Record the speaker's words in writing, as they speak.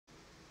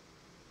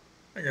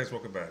Hi guys,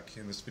 welcome back.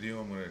 In this video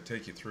I'm going to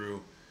take you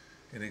through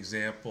an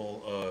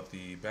example of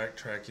the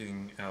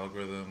backtracking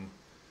algorithm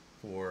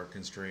for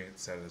constraint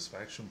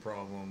satisfaction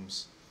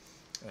problems.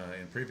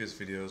 In previous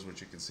videos, which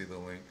you can see the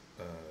link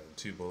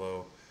to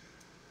below,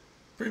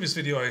 previous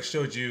video I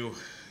showed you,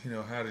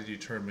 how to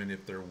determine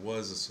if there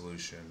was a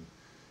solution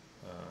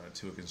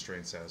to a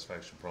constraint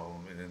satisfaction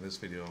problem, and in this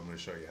video I'm going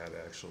to show you how to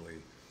actually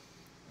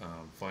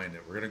find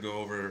it. We're going to go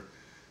over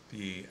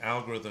the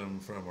algorithm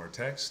from our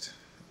text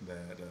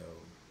that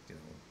you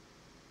know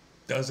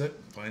does it,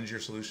 finds your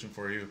solution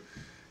for you,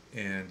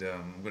 and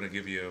I'm going to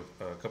give you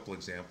a couple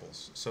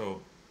examples.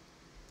 So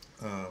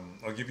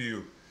I'll give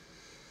you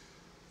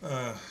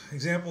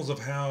examples of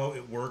how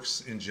it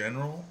works in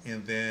general,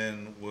 and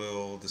then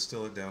we'll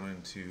distill it down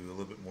into a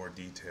little bit more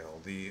detail.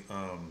 The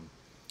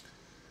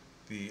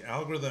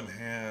algorithm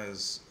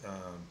has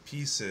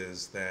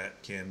pieces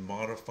that can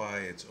modify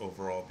its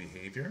overall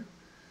behavior.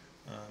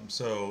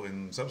 So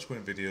in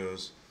subsequent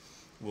videos,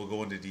 we'll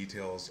go into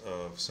details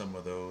of some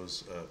of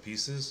those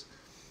pieces.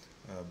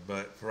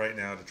 But for right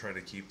now, to try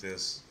to keep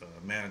this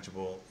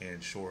manageable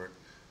and short,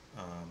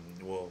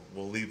 we'll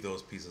leave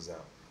those pieces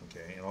out.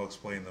 Okay, and I'll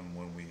explain them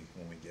when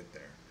we get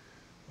there.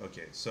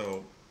 Okay,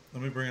 so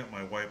let me bring up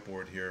my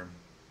whiteboard here,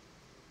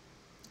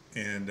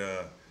 and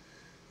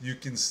you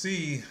can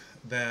see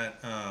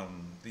that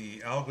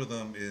the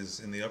algorithm is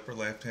in the upper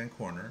left-hand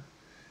corner,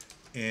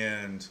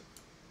 and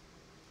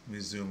let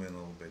me zoom in a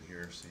little bit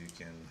here so you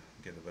can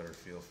get a better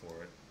feel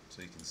for it,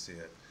 so you can see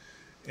it.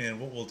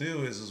 And what we'll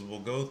do is we'll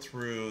go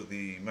through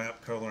the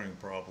map coloring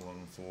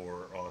problem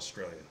for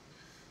Australia.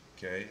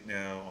 Okay,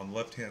 now on the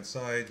left-hand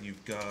side,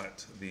 you've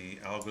got the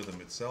algorithm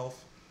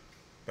itself,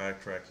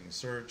 backtracking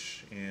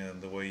search,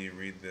 and the way you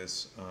read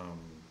this,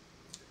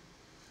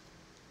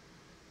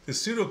 the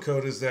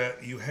pseudocode is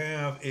that you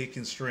have a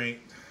constraint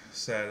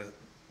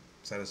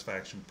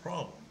satisfaction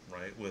problem,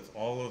 right, with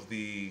all of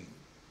the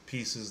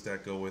pieces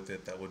that go with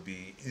it that would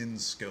be in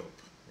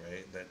scope,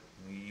 right, that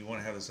you want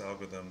to have this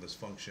algorithm, this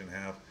function,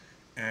 have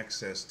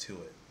access to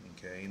it.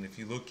 Okay, and if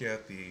you look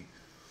at the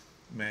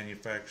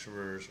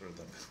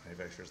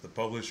the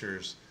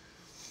publishers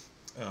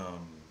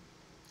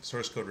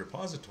source code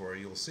repository,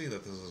 you'll see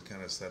that this is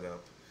kind of set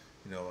up,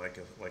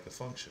 like a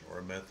function or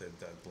a method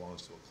that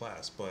belongs to a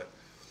class. But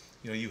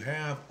you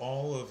have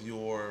all of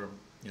your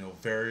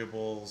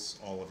variables,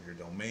 all of your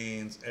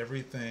domains,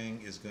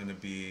 everything is going to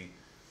be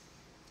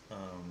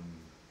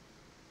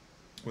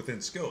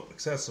within scope,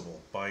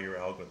 accessible by your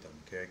algorithm.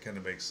 Okay, it kind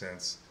of makes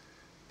sense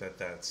that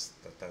that's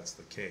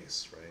the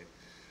case, right?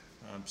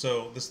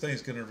 So this thing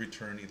is going to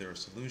return either a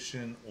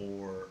solution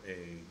or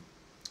a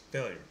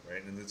failure,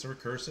 right? And it's a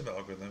recursive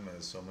algorithm,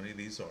 as so many of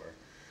these are,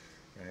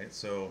 right?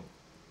 So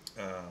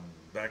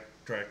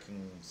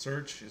backtracking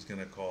search is going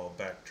to call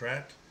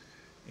backtrack,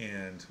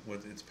 and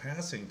what it's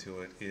passing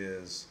to it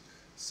is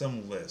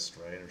some list,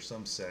 right, or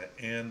some set,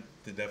 and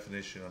the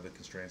definition of the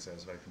constraint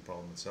satisfaction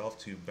problem itself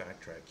to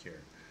backtrack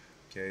here.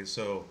 Okay,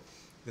 so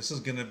this is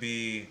going to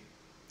be,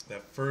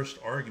 that first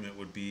argument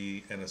would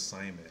be an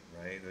assignment,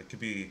 right? It could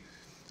be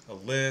a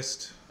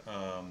list,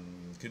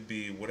 could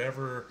be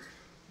whatever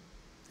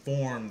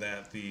form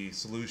that the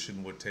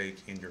solution would take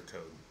in your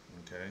code,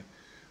 okay?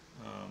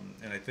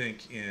 And I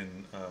think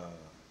in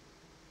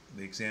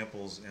the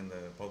examples in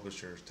the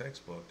publisher's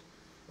textbook,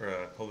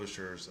 or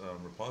publisher's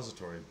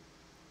repository,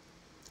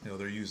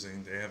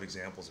 they have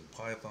examples in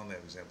Python, they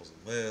have examples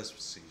in Lisp,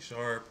 C#,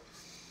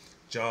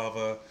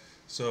 Java,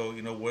 so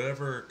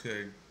whatever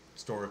could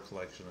store a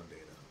collection of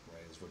data,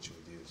 right, is what you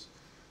would use.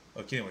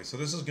 Okay, anyway, so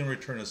this is going to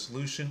return a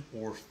solution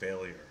or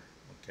failure.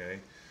 Okay,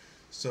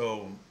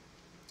 so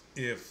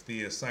if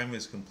the assignment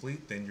is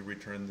complete, then you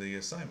return the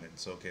assignment.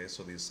 So okay,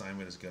 so the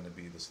assignment is going to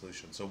be the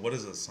solution. So what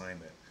is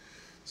assignment?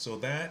 So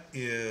that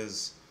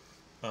is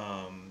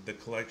the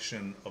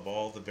collection of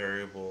all the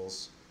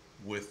variables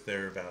with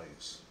their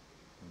values.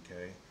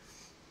 Okay,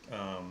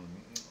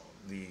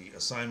 the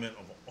assignment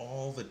of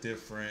all the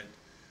different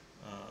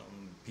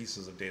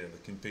pieces of data, the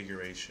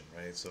configuration,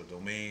 right? So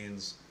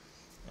domains,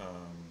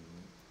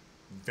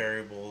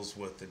 variables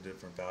with the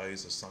different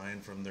values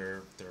assigned from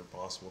their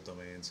possible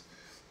domains,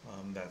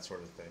 that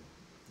sort of thing.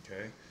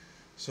 Okay,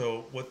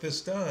 so what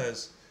this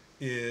does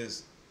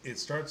is it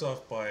starts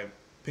off by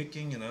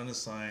picking an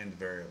unassigned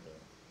variable.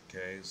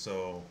 Okay,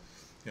 so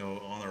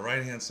on the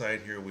right hand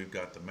side here we've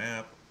got the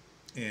map,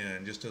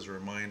 and just as a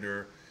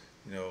reminder,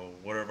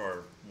 what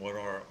are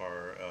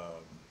our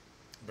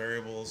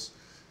variables?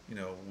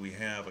 We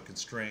have a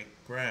constraint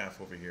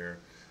graph over here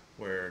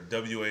where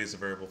WA is a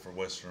variable for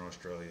Western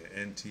Australia,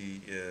 NT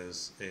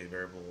is a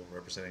variable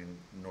representing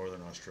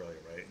Northern Australia,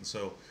 right? And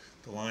so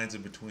the lines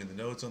in between the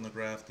nodes on the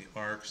graph, the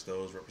arcs,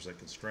 those represent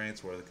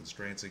constraints. What are the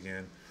constraints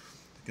again?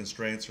 The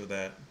constraints are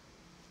that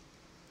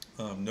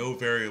no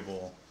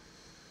variable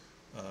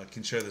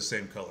can share the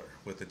same color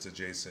with its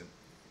adjacent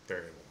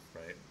variable,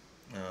 right?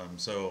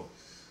 So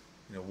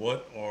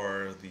what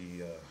are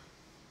the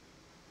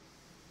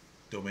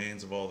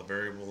domains of all the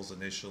variables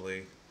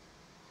initially?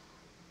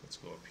 Let's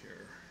go up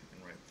here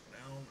and write them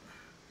down.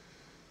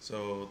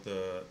 So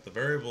the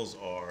variables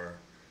are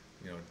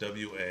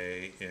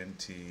WA,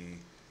 NT,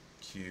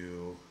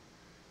 Q,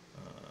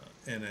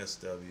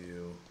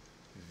 NSW,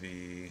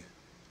 V,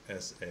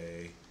 SA,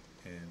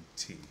 and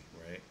T,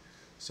 right?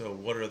 So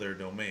what are their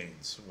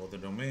domains? Well, the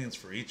domains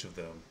for each of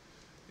them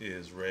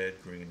is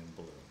red, green, and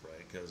blue,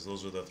 right? Because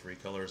those are the three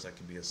colors that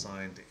can be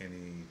assigned to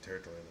any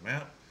territory of the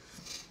map.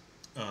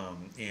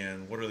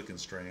 And what are the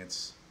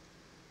constraints?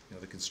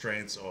 The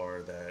constraints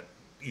are that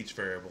each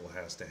variable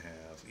has to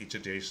have, each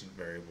adjacent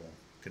variable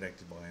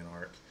connected by an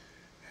arc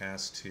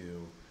has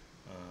to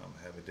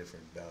have a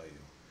different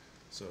value.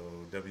 So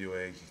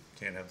WA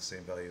can't have the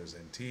same value as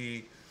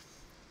NT,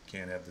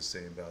 can't have the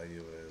same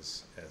value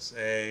as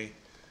SA,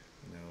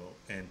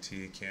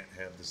 NT can't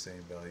have the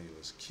same value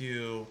as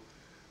Q,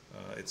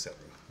 etc.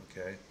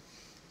 Okay,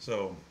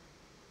 so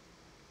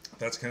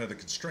that's kind of the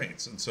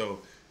constraints, and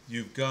so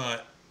you've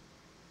got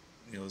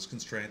this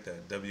constraint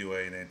that WA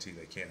and NT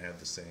they can't have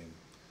the same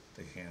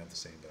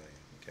value.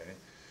 Okay,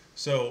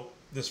 so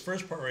this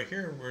first part right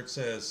here where it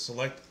says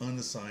select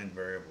unassigned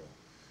variable.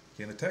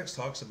 Okay, and the text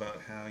talks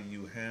about how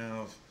you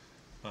have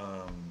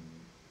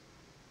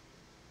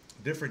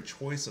different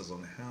choices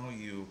on how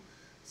you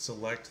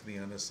select the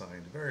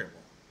unassigned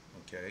variable.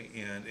 Okay,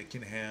 and it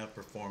can have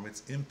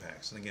performance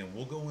impacts. And again,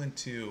 we'll go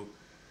into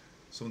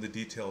some of the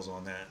details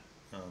on that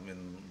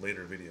in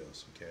later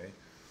videos. Okay,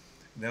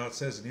 now it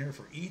says in here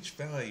for each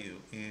value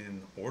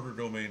in order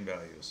domain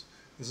values.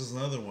 This is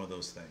another one of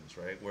those things,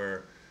 right,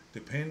 where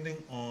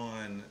depending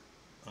on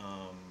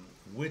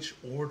which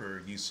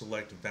order you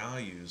select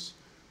values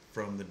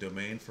from the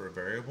domain for a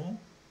variable,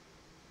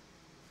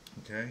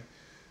 okay,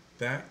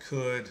 that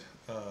could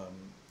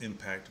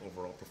impact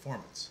overall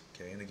performance.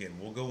 Okay, and again,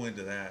 we'll go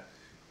into that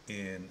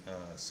in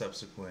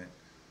subsequent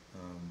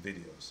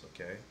videos.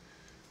 Okay,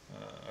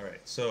 all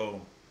right.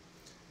 So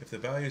if the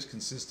value is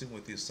consistent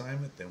with the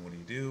assignment, then what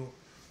do?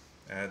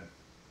 Add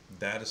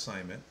that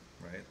assignment,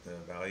 right? The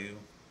value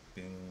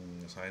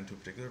being assigned to a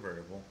particular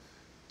variable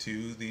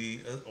to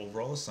the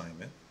overall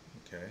assignment.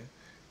 Okay,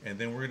 and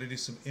then we're going to do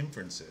some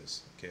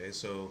inferences. Okay,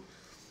 so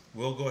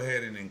we'll go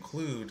ahead and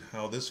include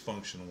how this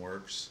function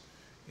works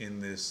in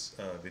this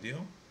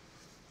video.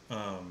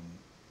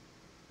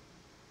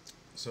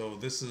 So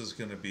this is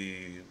going to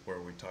be where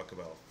we talk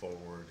about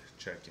forward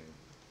checking.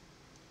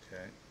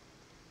 Okay,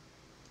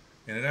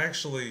 and it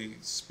actually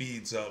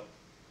speeds up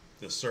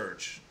the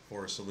search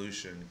for a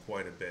solution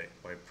quite a bit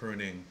by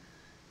pruning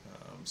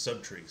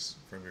subtrees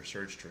from your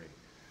search tree.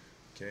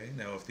 Okay,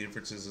 now if the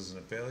inferences isn't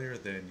a failure,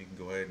 then you can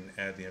go ahead and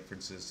add the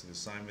inferences to the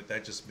assignment.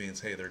 That just means,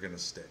 hey, they're going to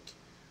stick.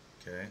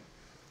 Okay,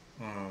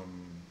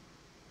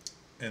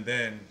 and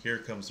then here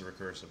comes the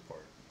recursive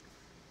part.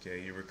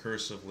 Okay, you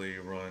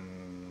recursively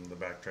run the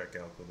backtrack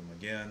algorithm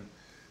again,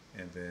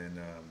 and then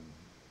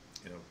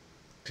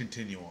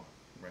continue on,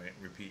 right?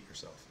 Repeat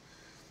yourself.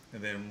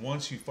 And then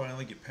once you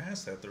finally get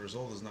past that, the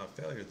result is not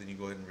failure, then you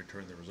go ahead and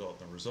return the result.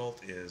 The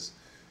result is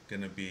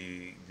going to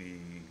be the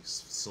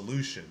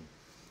solution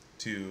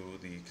to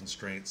the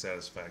constraint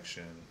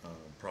satisfaction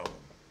problem.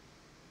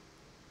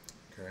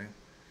 Okay,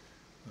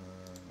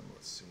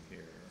 let's see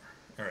here.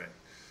 All right,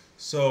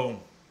 so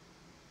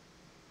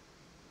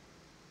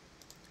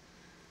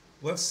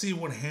let's see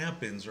what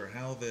happens or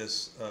how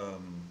this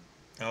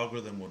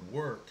algorithm would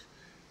work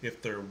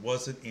if there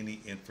wasn't any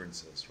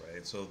inferences,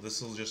 right? So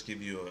this will just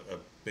give you a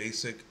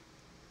basic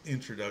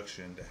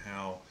introduction to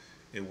how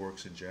it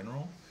works in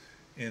general.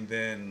 And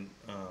then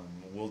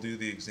we'll do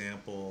the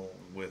example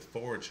with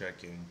forward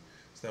checking,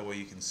 so that way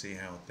you can see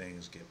how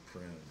things get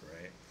pruned,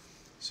 right?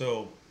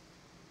 So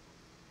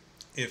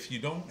if you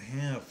don't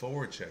have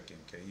forward checking,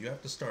 okay, you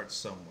have to start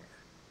somewhere,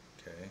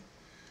 okay?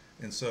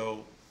 And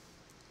so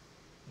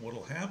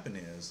what'll happen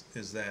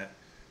is that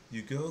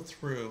you go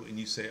through and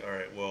you say, all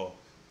right, well,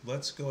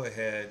 let's go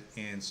ahead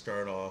and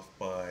start off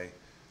by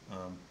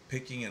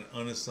picking an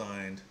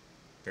unassigned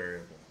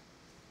variable.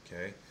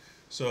 Okay,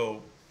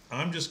 so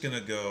I'm just going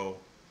to go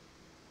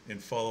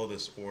and follow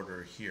this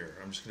order here.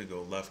 I'm just going to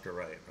go left to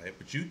right, right?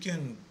 But you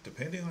can,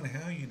 depending on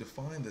how you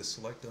define this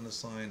select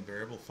unassigned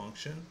variable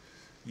function,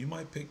 you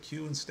might pick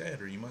Q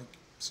instead, or you might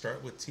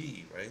start with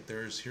T, right?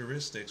 There's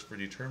heuristics for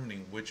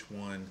determining which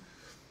one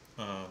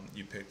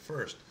you pick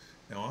first.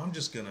 Now I'm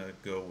just going to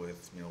go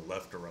with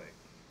left to right.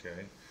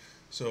 Okay,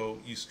 so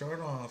you start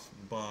off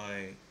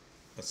by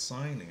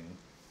assigning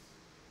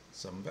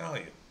some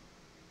value,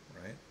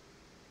 right?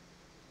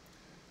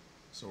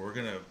 So we're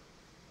going to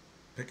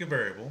pick a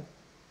variable.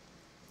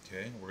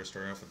 Okay, we're going to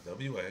start off with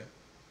WA.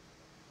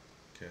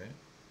 Okay,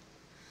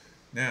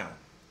 now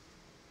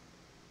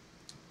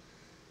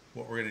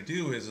what we're going to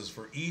do is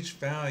for each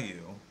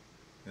value,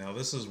 now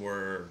this is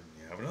where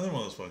you have another one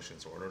of those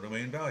functions, order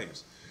domain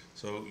values.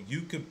 So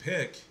you could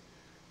pick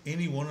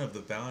any one of the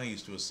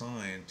values to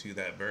assign to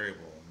that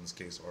variable, in this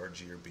case R,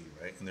 G, or B,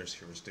 right? And there's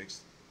heuristics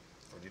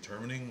for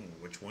determining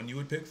which one you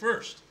would pick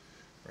first,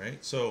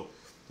 right? So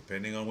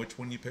depending on which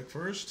one you pick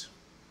first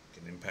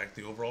can impact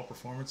the overall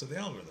performance of the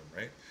algorithm,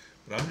 right?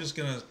 But I'm just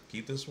going to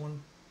keep this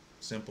one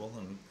simple,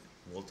 and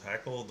we'll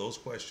tackle those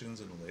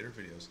questions in later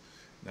videos.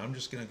 Now I'm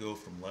just going to go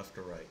from left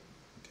to right,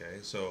 okay?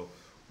 So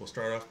we'll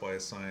start off by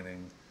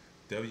assigning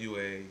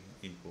WA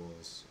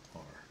equals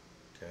R,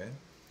 okay?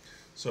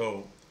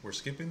 So we're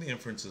skipping the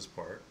inferences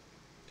part,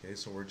 okay?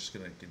 So we're just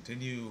gonna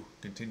continue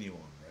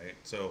on, right?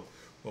 So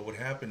what would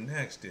happen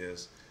next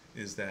is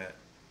that,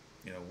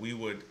 you know, we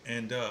would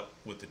end up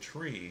with a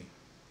tree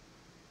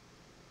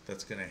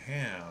that's gonna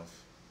have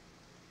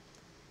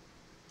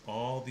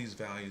all these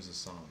values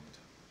assigned,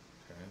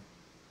 okay?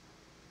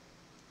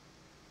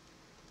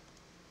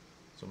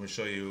 So I'm going to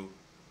show you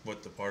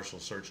what the partial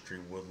search tree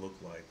would look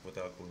like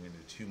without going into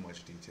too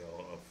much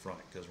detail up front,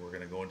 because we're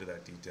going to go into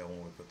that detail when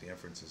we put the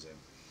inferences in,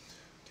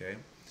 okay?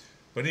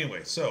 But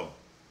anyway, so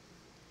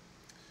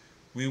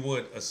we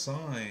would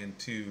assign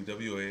to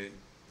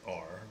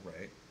WAR,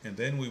 right? And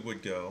then we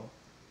would go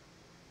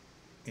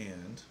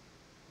and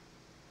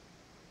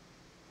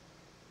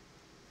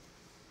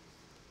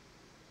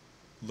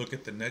look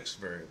at the next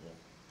variable,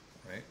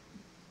 right?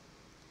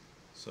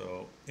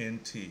 So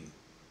NT.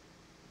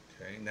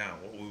 Okay, now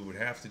what we would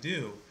have to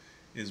do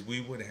is we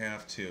would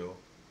have to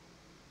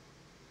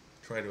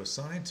try to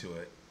assign to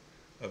it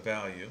a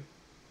value,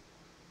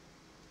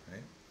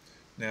 right?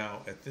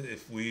 Now,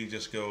 if we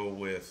just go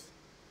with,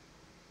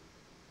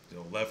 you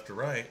know, left to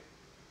right,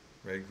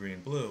 red,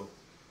 green, blue,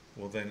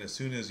 well then as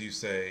soon as you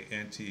say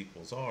NT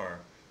equals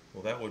R,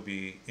 well that would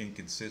be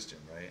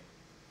inconsistent, right?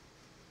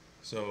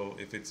 So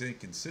if it's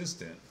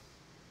inconsistent,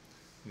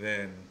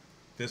 then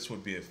this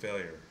would be a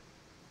failure,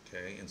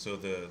 okay? And so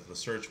the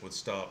search would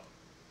stop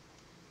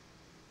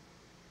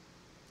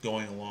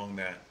going along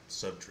that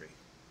subtree,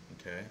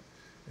 okay?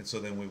 And so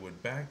then we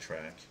would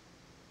backtrack,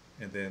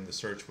 and then the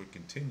search would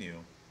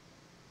continue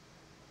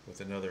with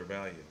another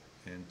value,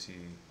 NT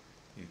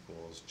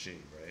equals G,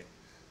 right?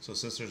 So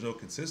since there's no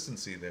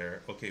consistency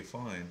there, okay,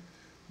 fine,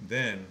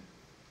 then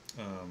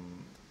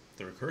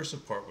the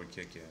recursive part would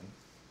kick in,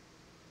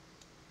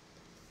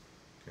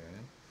 okay?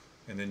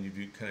 And then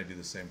you kind of do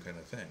the same kind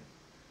of thing,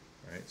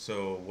 right?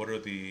 So what are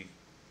the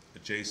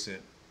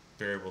adjacent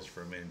variables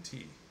from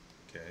NT,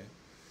 okay?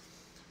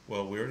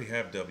 Well, we already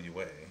have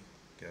WA, okay,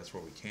 that's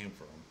where we came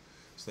from.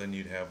 So then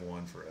you'd have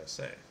one for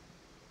SA.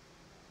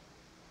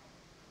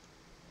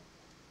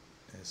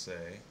 SA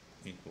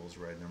equals,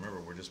 right, now remember,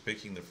 we're just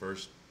picking the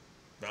first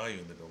value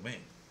in the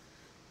domain,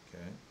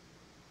 okay?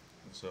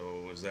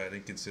 So is that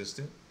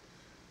inconsistent?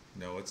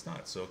 No, it's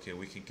not. So, okay,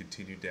 we can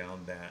continue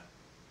down that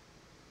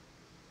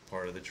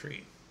part of the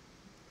tree,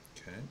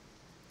 okay?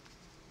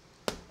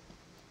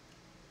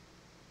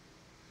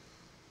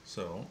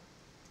 So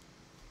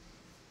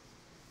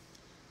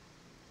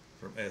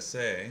from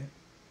SA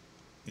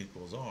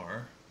equals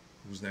R,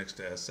 who's next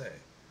to SA?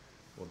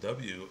 Well,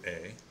 WA,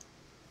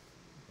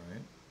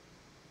 right?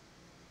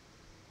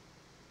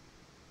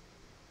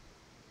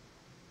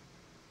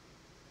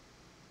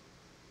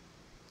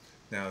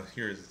 Now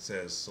here it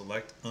says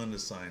select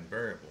unassigned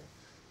variable.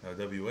 Now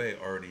WA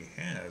already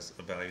has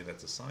a value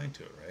that's assigned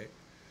to it, right?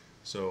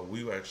 So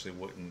we actually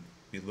wouldn't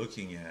be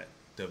looking at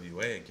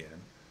WA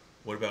again.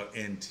 What about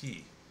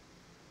NT?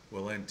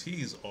 Well, NT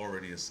is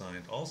already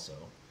assigned also,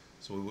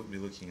 so we wouldn't be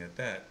looking at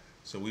that.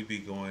 So we'd be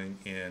going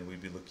and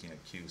we'd be looking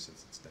at Q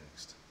since it's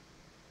next.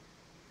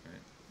 Right?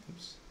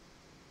 Oops.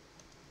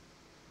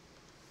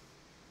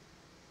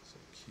 So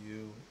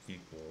Q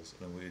equals,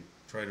 and then we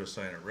try to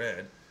assign it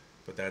red,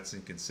 but that's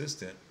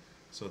inconsistent.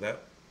 So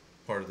that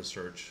part of the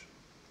search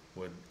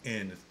would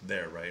end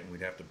there, right? And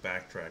we'd have to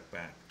backtrack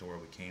back to where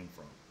we came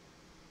from.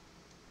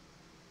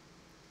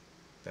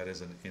 That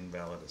is an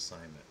invalid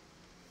assignment.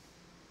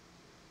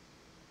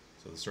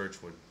 So the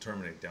search would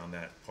terminate down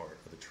that part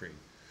of the tree.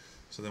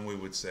 So then we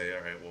would say,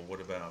 all right, well, what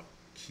about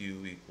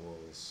Q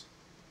equals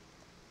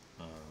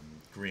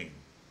green?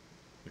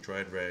 We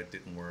tried red,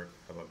 didn't work.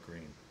 How about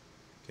green?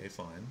 Okay,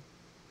 fine.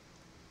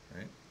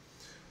 Right?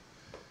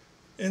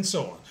 And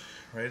so on.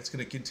 Right? It's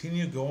going to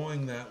continue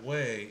going that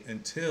way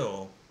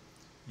until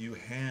you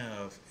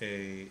have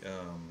a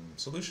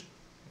solution,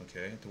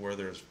 okay, to where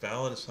there's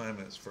valid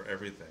assignments for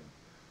everything.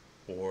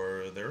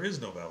 Or there is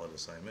no valid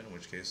assignment, in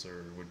which case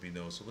there would be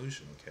no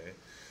solution, okay?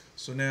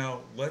 So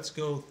now let's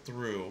go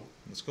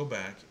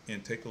back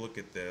and take a look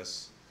at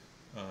this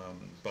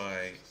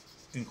by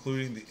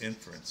including the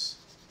inference.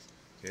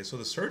 Okay, so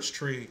the search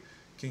tree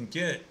can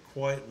get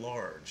quite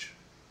large,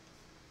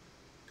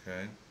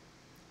 okay?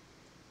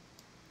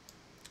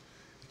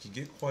 It can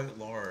get quite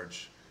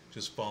large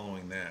just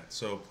following that.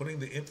 So putting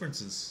the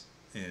inferences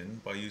in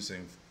by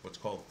using what's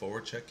called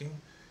forward checking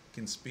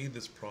can speed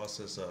this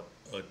process up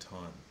a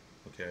ton.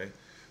 Okay,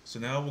 so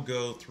now we'll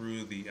go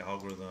through the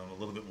algorithm a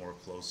little bit more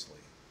closely.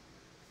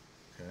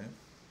 Okay,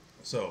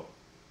 so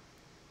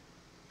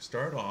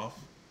start off,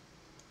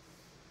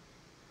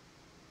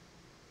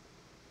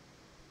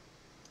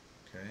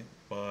 okay,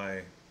 by,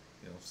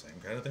 you know, same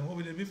kind of thing what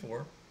we did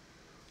before.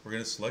 We're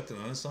going to select an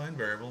unassigned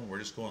variable and we're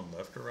just going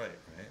left to right,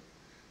 right?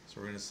 So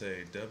we're going to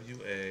say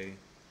WA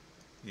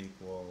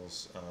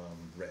equals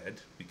red,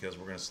 because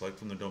we're going to select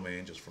from the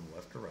domain just from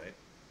left to right.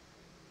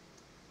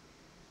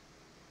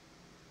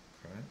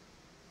 Okay.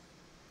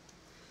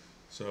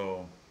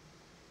 So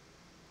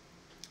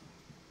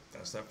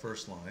That's that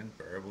first line.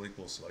 Variable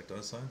equals select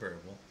unassigned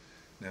variable.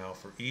 Now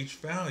for each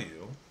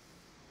value,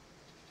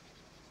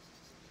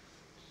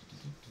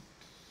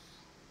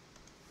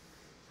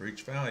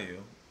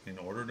 in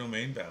order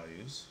domain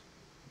values,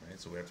 right?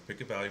 So we have to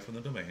pick a value from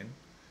the domain.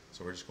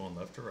 So we're just going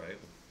left to right,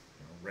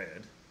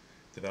 red.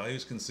 The value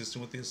is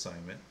consistent with the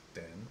assignment,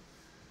 then,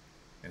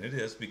 and it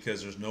is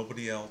because there's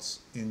nobody else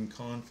in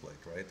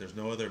conflict, right? There's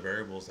no other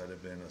variables that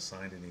have been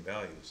assigned any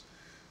values.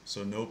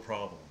 So no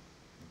problem,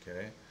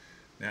 okay?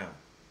 Now,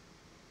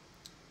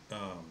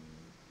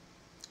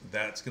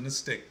 that's going to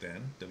stick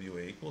then, WA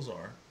equals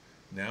R.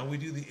 Now we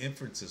do the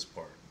inferences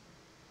part,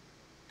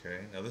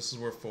 okay? Now this is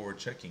where forward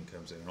checking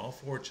comes in. And all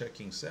forward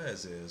checking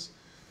says is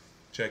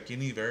check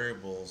any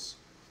variables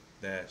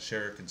that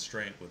share a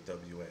constraint with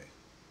WA,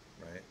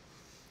 right?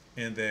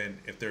 And then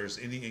if there's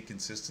any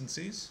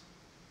inconsistencies,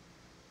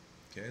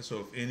 okay, so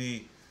if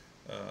any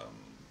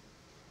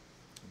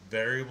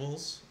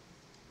variables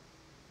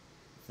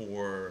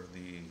for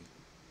the,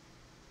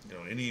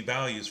 any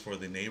values for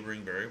the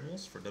neighboring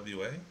variables for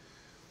WA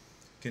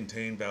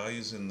contain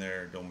values in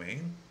their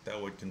domain that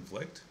would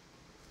conflict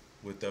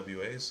with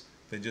WA's,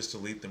 then just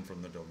delete them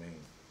from the domain,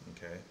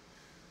 okay?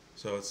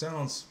 So it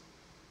sounds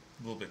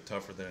a little bit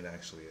tougher than it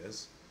actually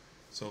is.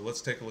 So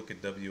let's take a look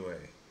at WA,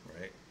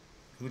 right?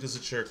 Who does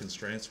it share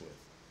constraints with?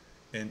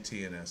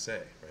 NT and SA,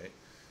 right?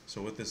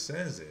 So what this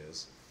says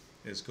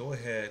is go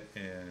ahead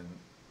and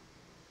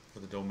for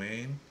the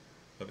domain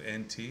of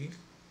NT,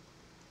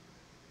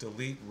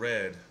 delete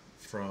red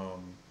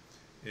from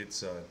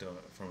its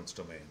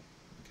domain,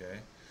 okay?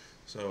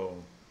 So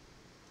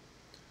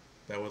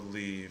that would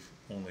leave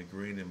only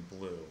green and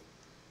blue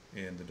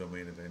in the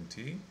domain of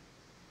NT,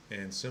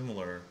 and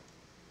similar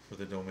for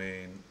the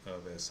domain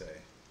of SA.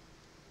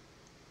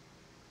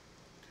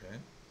 Okay.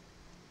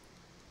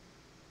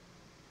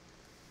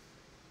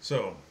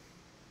 So,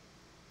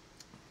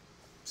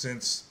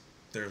 since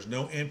there's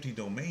no empty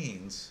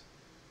domains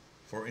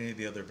for any of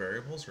the other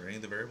variables or any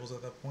of the variables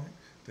at that point,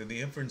 then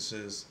the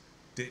inferences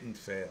didn't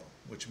fail,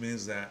 which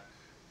means that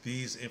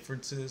these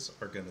inferences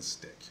are going to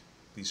stick.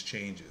 These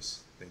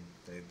changes,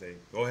 they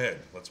go ahead,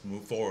 let's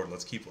move forward,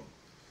 let's keep them.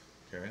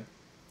 Okay.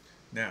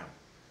 Now,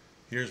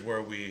 here's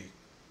where we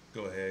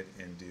go ahead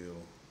and do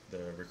the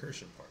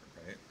recursion part,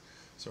 right?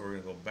 So we're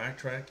going to go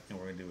backtrack and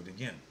we're going to do it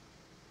again.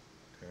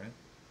 Okay.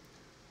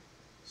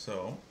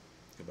 So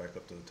go back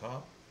up to the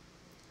top.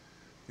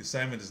 The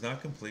assignment is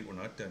not complete. We're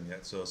not done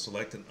yet. So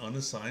select an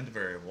unassigned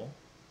variable.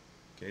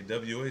 Okay,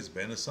 WA has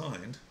been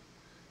assigned.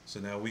 So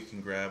now we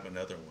can grab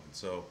another one.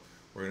 So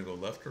we're going to go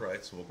left to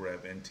right. So we'll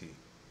grab NT.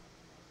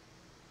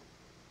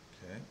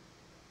 Okay.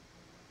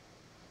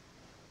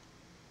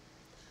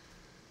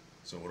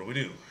 So what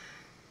do?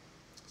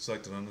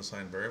 Select an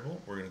unassigned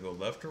variable. We're going to go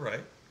left to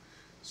right.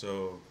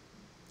 So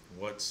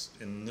what's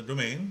in the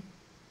domain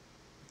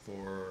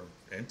for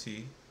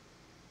NT?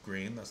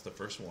 Green, that's the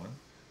first one.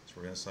 So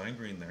we're going to assign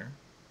green there.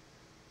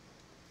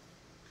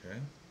 Okay.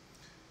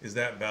 Is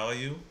that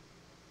value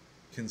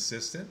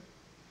consistent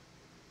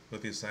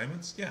with the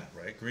assignments? Yeah,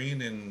 right.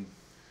 Green and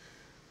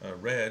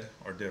red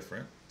are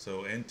different.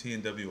 So NT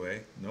and WA,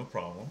 no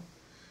problem.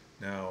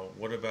 Now,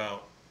 what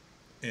about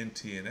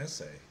NT and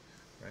SA?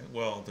 Right?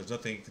 Well, there's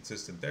nothing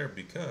consistent there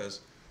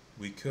because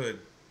we could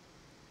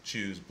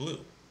choose blue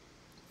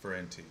for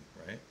NT,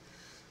 right?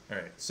 All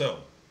right,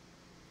 so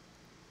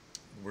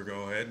we're going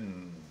to go ahead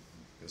and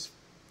this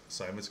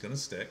assignment's going to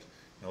stick.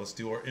 Now let's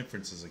do our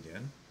inferences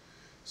again.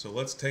 So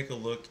let's take a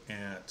look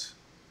at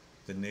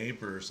the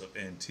neighbors of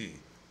NT.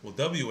 Well,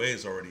 WA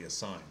is already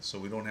assigned, so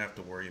we don't have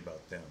to worry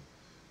about them.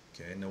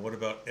 Okay, now what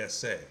about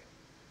SA?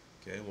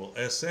 Okay, well,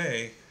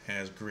 SA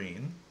has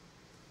green,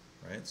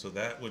 right? So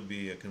that would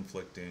be a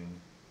conflicting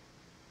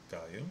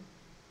value.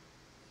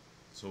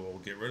 So we'll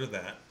get rid of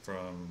that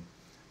from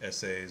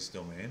SA's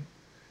domain,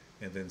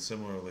 and then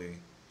similarly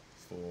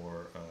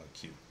for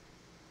Q.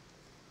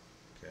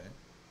 Okay.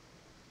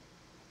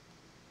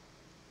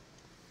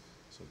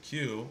 So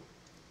Q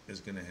is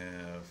going to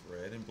have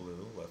red and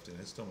blue left in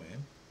its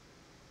domain.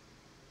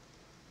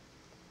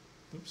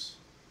 Oops.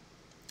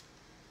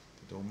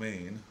 The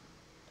domain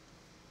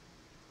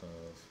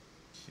of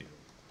Q.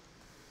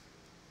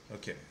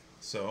 Okay,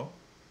 so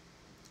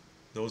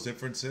those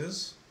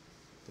inferences,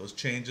 those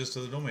changes to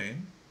the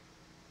domain,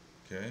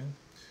 okay,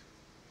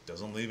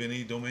 doesn't leave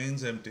any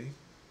domains empty,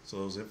 so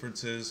those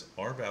inferences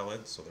are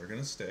valid, so they're going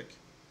to stick.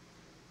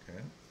 Okay.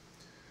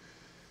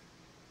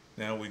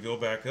 Now we go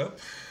back up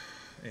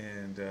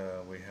and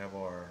we have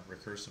our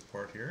recursive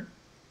part here.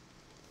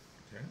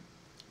 Okay,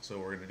 so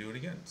we're going to do it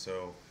again.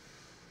 So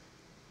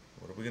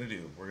what are we going to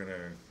do? We're going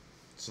to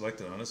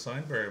select an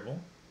unassigned variable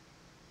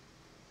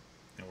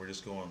and we're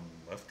just going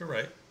left to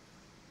right.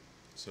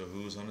 So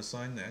who's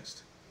unassigned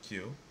next?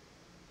 Q.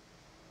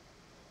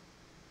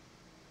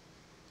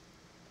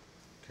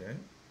 Okay,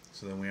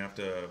 so then we have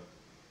to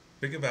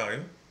pick a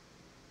value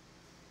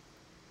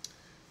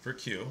for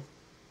Q.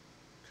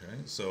 Okay,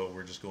 so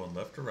we're just going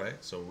left to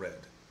right, so red.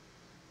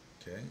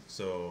 Okay,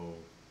 so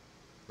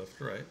left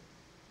to right.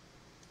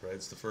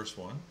 Red's the first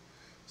one.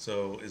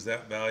 So is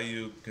that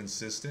value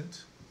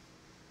consistent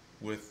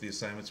with the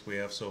assignments we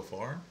have so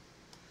far?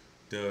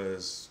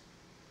 Does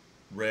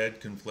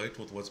red conflict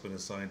with what's been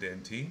assigned to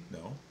NT?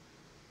 No.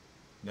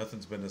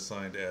 Nothing's been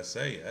assigned to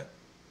SA yet,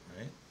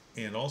 right?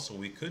 And also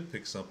we could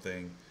pick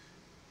something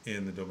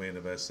in the domain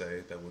of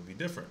SA that would be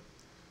different.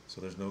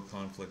 So there's no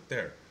conflict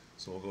there.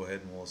 So we'll go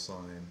ahead and we'll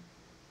assign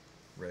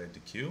red to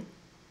Q.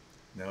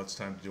 Now it's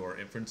time to do our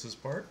inferences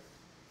part.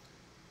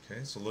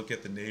 Okay, so look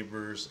at the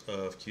neighbors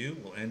of Q.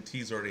 Well,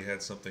 NT's already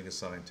had something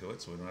assigned to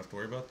it, so we don't have to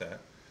worry about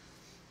that.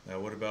 Now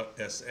what about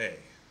SA?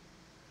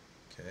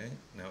 Okay,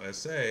 now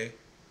SA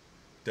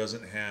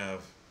doesn't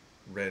have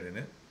red in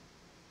it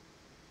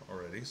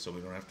already, so we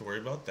don't have to worry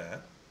about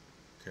that.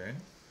 Okay,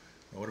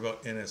 now what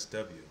about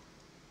NSW?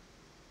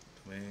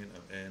 Domain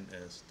of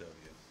NSW.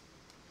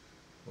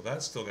 Well,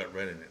 that's still got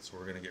red in it, so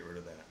we're going to get rid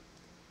of that.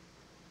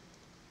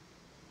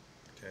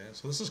 Okay,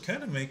 so this is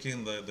kind of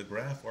making the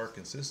graph arc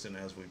consistent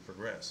as we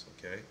progress,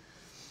 okay?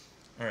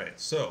 All right,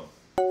 so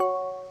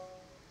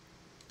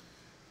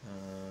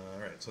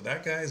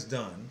that guy's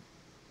done,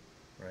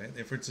 right?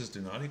 Inferences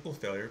do not equal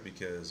failure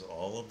because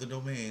all of the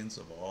domains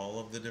of all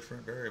of the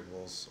different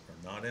variables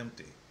are not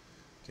empty.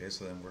 Okay,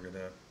 so then we're going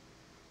to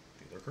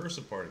do the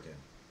recursive part again.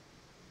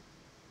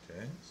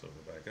 Okay, so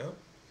go back up.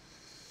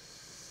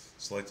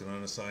 Select an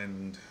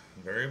unassigned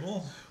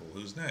variable. Well,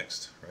 who's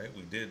next, right?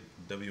 We did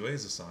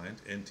WA's assigned,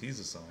 NT's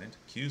assigned,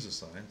 Q's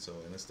assigned, so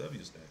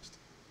NSW's next.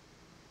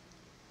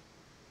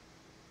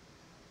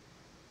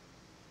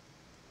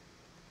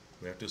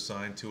 We have to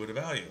assign to it a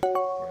value,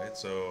 right?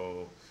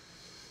 So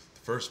the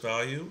first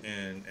value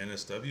in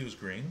NSW is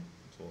green,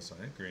 so we'll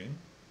assign it green.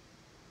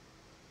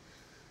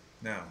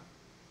 Now,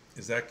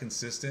 is that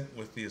consistent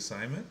with the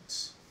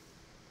assignments,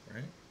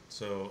 right?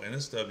 So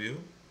NSW,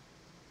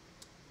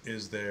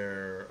 is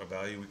there a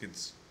value we could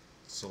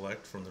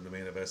select from the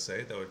domain of SA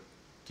that would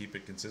keep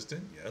it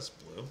consistent? Yes,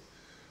 blue.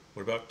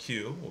 What about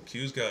Q? Well,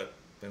 Q's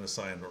been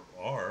assigned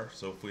R,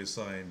 so if we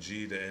assign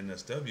G to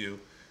NSW,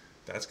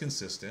 that's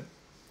consistent.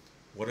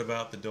 What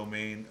about the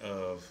domain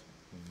of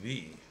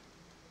V?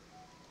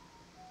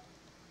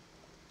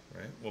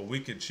 Right? Well, we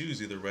could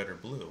choose either red or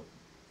blue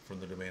from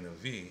the domain of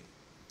V,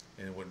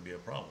 and it wouldn't be a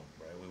problem,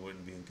 right? We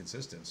wouldn't be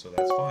inconsistent, so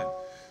that's fine.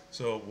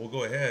 So we'll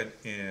go ahead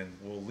and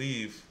we'll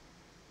leave,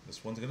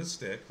 this one's going to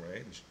stick,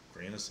 right?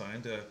 Green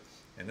assigned to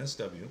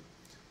NSW.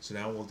 So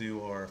now we'll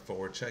do our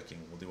forward checking.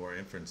 We'll do our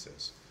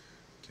inferences.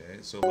 Okay,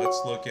 so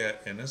let's look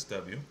at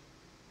NSW.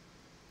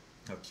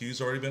 Now Q's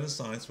already been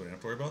assigned, so we don't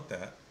have to worry about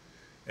that.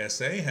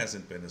 SA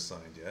hasn't been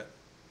assigned yet,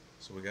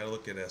 so we got to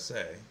look at SA.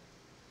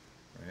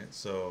 Right?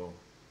 So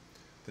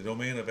the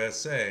domain of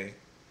SA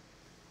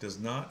does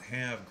not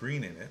have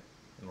green in it.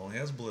 It only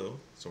has blue,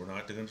 so we're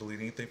not going to delete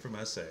anything from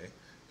SA.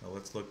 Now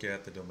let's look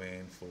at the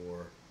domain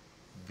for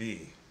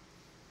V.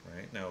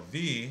 Right? Now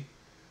V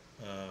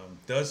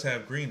does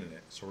have green in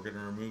it, so we're going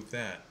to remove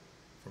that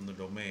from the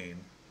domain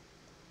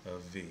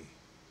of V.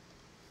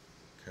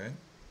 Okay?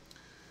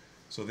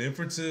 So the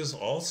inferences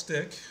all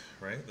stick,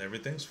 right?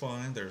 Everything's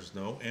fine. There's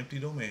no empty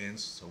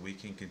domains, so we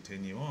can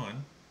continue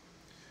on,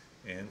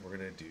 and we're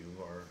going to do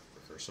our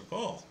recursive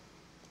call.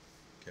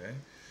 Okay?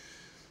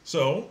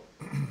 So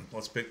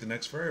let's pick the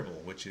next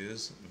variable, which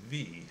is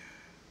V.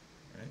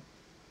 Right?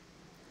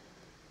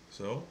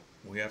 So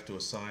we have to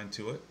assign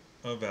to it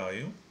a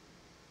value.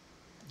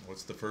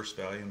 What's the first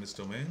value in this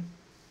domain?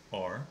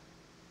 R.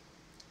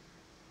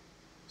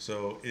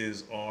 So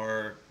is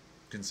R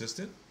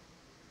consistent?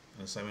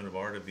 An assignment of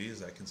R to V,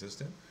 is that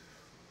consistent?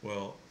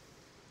 Well,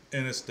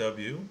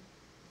 NSW,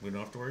 we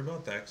don't have to worry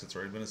about that because it's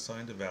already been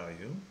assigned a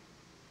value.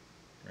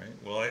 Right?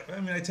 Well,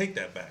 I take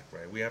that back,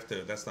 right? We have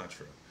to, that's not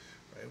true.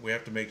 Right? We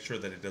have to make sure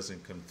that it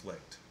doesn't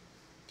conflict,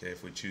 okay,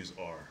 if we choose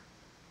R.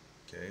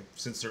 Okay?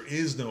 Since there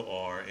is no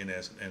R in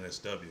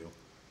NSW,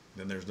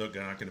 then there's not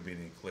going to be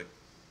any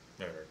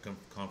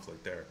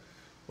conflict there.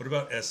 What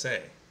about SA?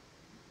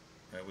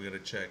 Right, we got to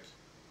check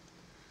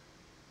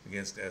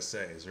against SA.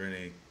 Is there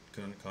any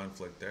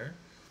conflict there?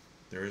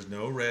 There is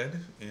no red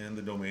in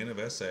the domain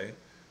of SA,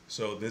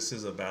 so this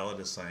is a valid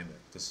assignment.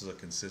 This is a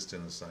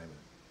consistent assignment.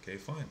 Okay,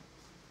 fine.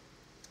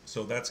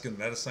 So that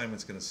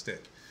assignment's going to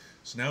stick.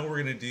 So now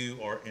we're going to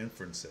do our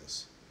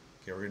inferences.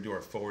 Okay, we're going to do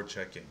our forward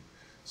checking.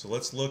 So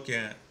let's look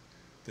at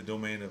the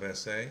domain of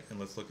SA and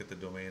let's look at the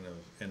domain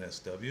of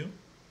NSW.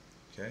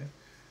 Okay.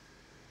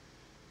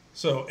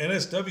 So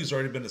NSW's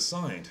already been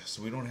assigned,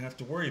 so we don't have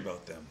to worry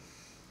about them.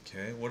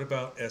 Okay. What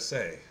about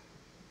SA?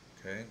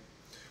 Okay.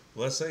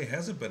 Well, SA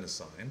hasn't been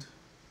assigned.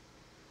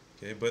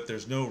 Okay, but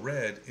there's no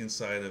red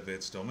inside of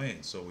its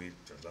domain, so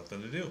there's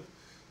nothing to do.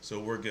 So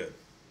we're good.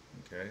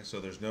 Okay. So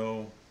there's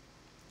no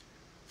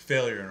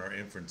failure in our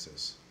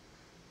inferences.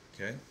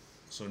 Okay.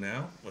 So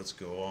now let's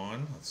go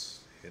on.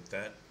 Let's hit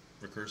that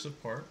recursive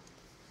part.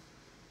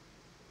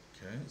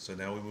 Okay. So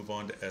now we move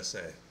on to SA.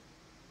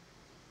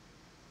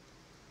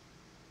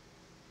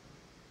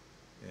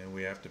 And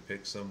we have to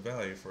pick some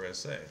value for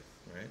SA,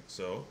 right?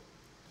 So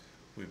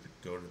we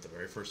go to the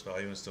very first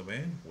value in its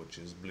domain, which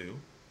is blue.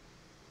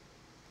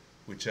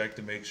 We check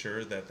to make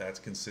sure that that's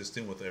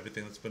consistent with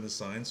everything that's been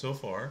assigned so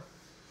far.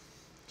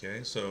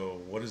 Okay,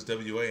 so what does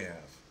WA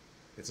have?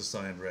 It's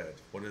assigned red.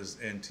 What does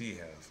NT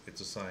have?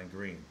 It's assigned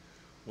green.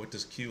 What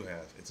does Q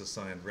have? It's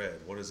assigned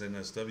red. What does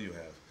NSW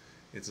have?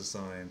 It's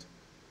assigned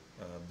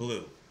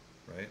blue,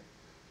 right?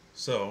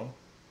 So,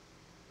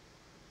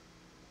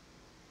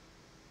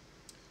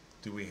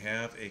 do we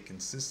have a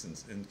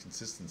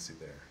inconsistency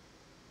there?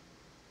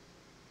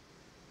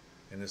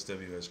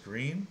 NSW has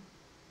green,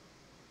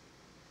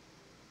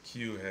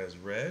 Q has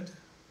red,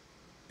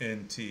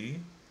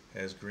 NT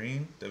has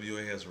green,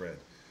 WA has red.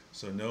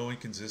 So no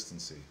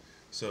inconsistency.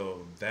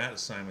 So that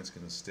assignment's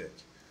going to stick.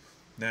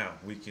 Now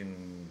we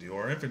can do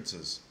our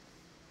inferences.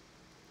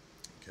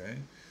 Okay,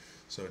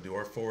 so do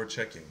our forward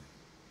checking.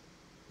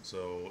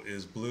 So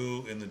is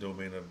blue in the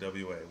domain of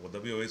WA? Well,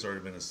 WA's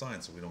already been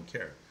assigned, so we don't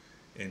care.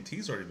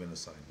 NT's already been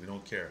assigned, we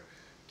don't care.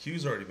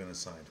 Q's already been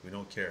assigned, we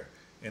don't care.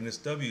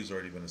 NSW's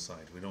already been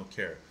assigned, we don't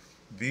care.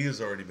 V has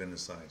already been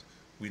assigned,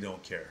 we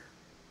don't care.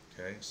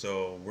 Okay,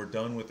 so we're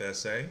done with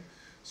SA.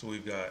 So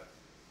we've got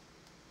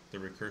the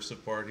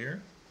recursive part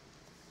here.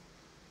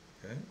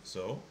 Okay,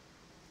 so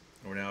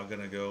we're now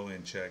going to go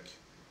and check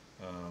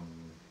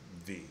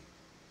V.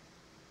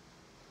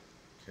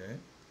 Okay,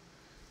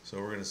 so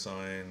we're going to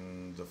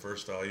assign the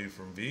first value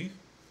from V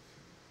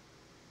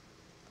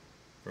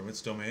from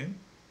its domain,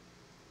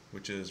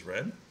 which is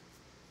red.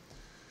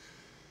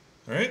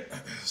 All right,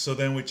 so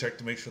then we check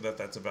to make sure that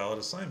that's a valid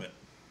assignment.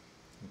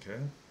 Okay,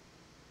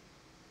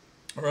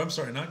 or I'm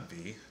sorry, not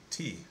V,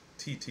 T.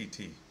 We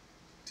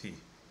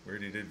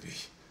already did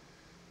V.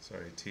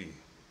 Sorry, T.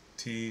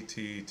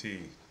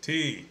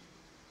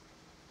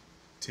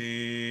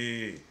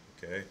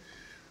 Okay.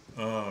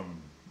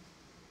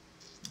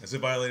 Is it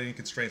violating any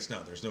constraints?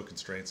 No, there's no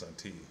constraints on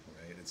T,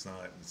 right? It's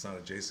not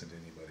adjacent to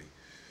anybody.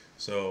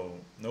 So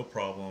no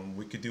problem.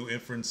 We could do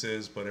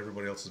inferences, but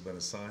everybody else has been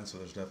assigned, so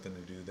there's nothing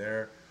to do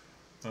there.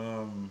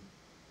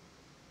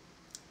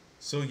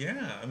 So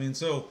yeah, I mean,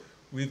 so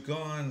we've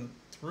gone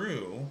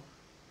through,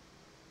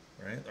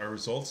 right? Our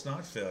result's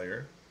not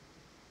failure.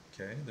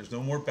 Okay, there's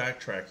no more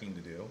backtracking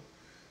to do.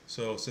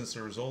 So since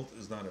the result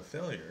is not a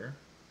failure,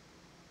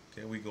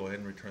 okay, we go ahead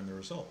and return the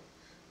result.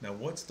 Now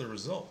what's the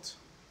result?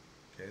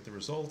 Okay, the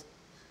result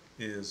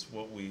is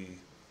what we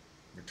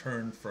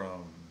returned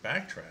from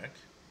backtrack.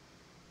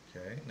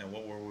 Okay, now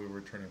what were we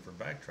returning from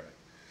backtrack?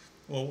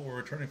 Well, what we're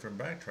returning from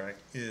backtrack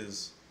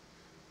is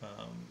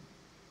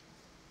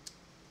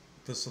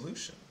the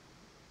solution,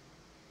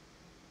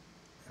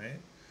 right?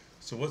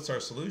 So what's our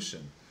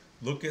solution?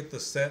 Look at the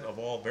set of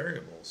all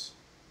variables,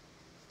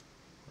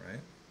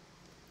 right?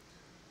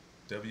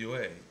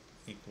 WA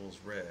equals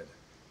red,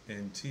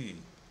 NT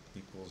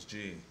equals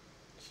G,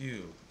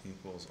 Q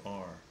equals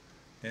R,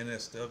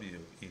 NSW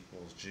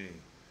equals G,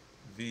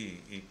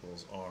 V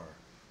equals R,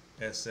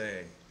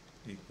 SA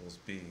equals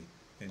B,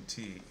 and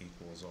T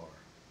equals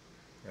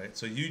R, right?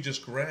 So you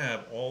just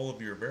grab all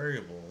of your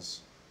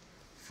variables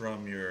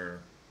from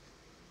your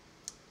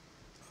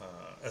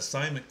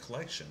assignment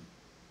collection,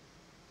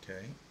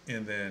 okay,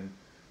 and then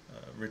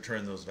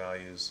return those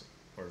values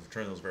or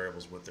return those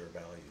variables with their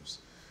values.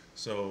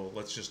 So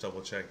let's just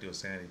double check, do a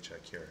sanity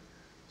check here.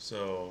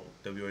 So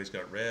WA's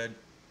got red,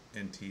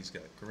 NT's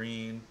got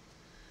green,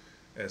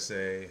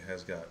 SA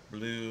has got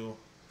blue,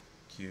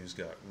 Q's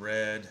got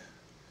red,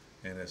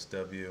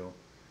 NSW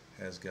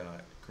has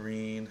got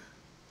green,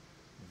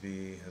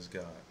 V has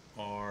got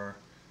R,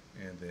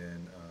 and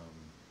then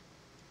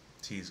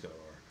T's got R.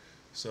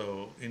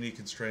 So any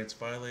constraints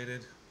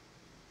violated?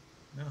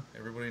 No,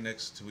 everybody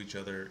next to each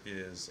other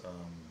is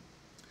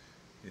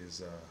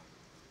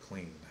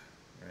clean,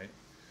 right?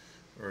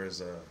 Or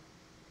is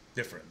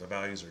different. The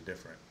values are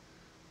different,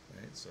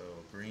 right? So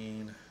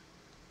green,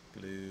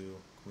 blue,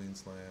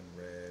 Queensland,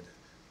 red,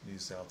 New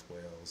South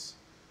Wales,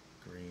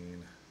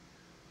 green,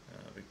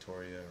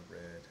 Victoria,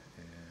 red,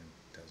 and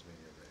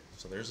Tasmania, red.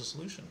 So there's a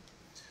solution.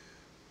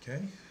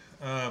 Okay.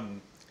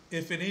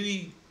 If at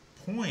any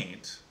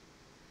point,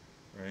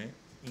 right,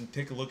 you can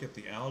take a look at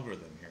the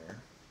algorithm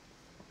here.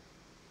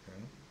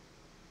 Okay.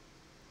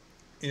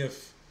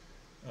 If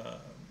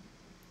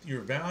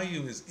your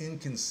value is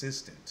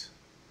inconsistent,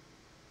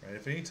 right?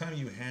 If any time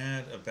you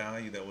had a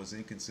value that was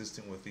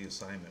inconsistent with the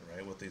assignment,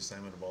 right, with the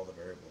assignment of all the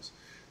variables,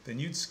 then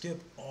you'd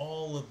skip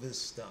all of this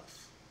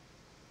stuff.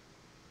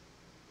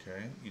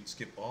 Okay, you'd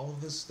skip all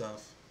of this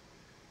stuff,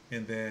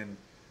 and then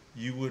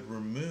you would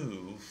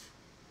remove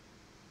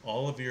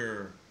all of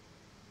your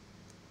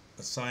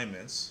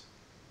assignments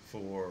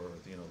for,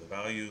 you know, the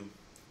value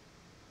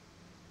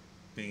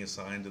being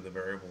assigned to the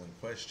variable in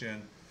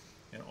question,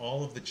 and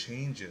all of the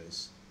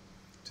changes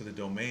to the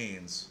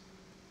domains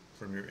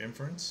from your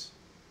inference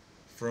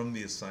from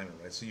the assignment,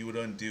 right? So you would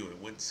undo it,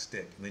 wouldn't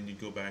stick, and then you'd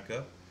go back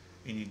up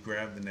and you'd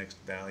grab the next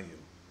value,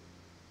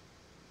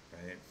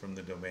 right, from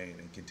the domain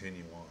and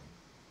continue on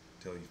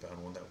until you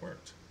found one that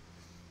worked.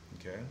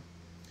 Okay,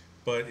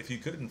 but if you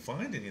couldn't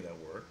find any that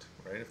worked,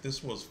 right, if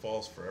this was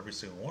false for every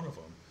single one of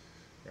them,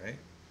 right,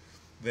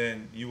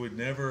 then you would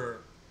never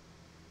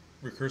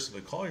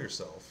recursively call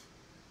yourself,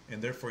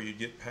 and therefore you'd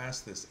get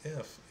past this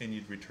if and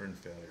you'd return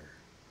failure.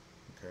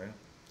 Okay,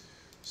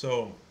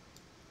 so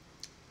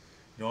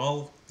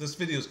this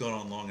video's gone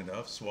on long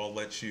enough, so I'll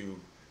let you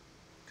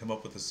come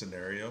up with a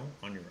scenario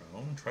on your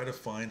own. Try to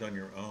find on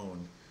your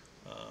own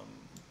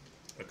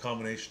a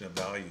combination of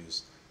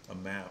values, a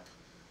map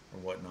or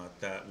whatnot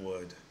that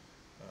would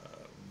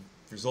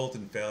result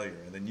in failure,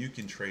 and then you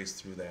can trace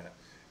through that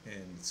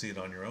and see it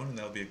on your own, and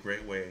that'll be a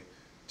great way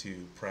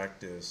to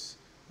practice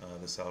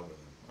this algorithm.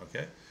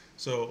 Okay,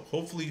 so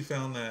hopefully you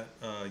found that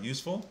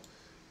useful,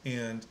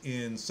 and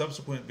in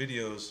subsequent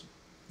videos,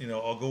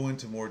 I'll go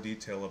into more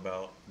detail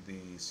about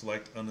the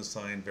select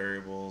unassigned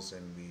variables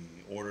and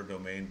the order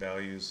domain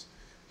values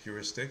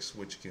heuristics,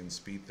 which can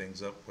speed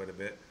things up quite a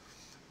bit.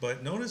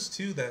 But notice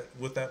too that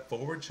with that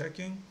forward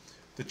checking,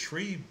 the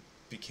tree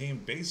became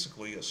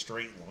basically a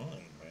straight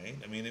line, right?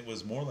 I mean, it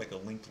was more like a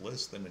linked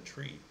list than a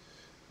tree,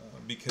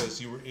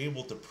 because you were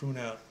able to prune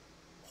out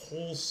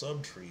whole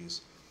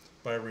subtrees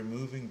by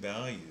removing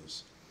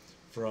values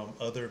from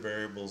other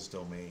variables'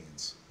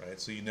 domains,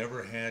 right? So you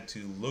never had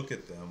to look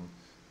at them,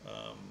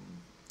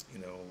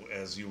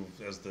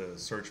 as the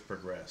search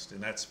progressed,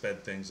 and that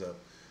sped things up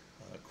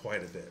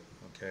quite a bit.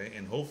 Okay,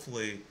 and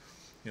hopefully,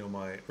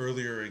 my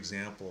earlier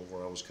example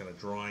where I was kind of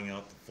drawing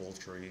out the full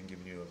tree and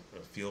giving you a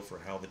feel for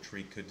how the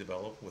tree could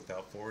develop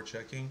without forward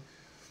checking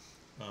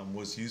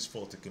was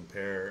useful to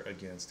compare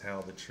against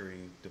how the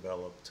tree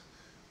developed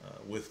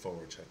with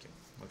forward checking.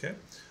 Okay,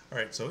 all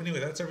right. So anyway,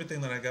 that's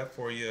everything that I got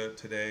for you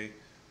today.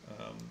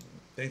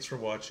 Thanks for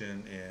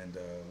watching, and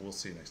we'll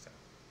see you next time.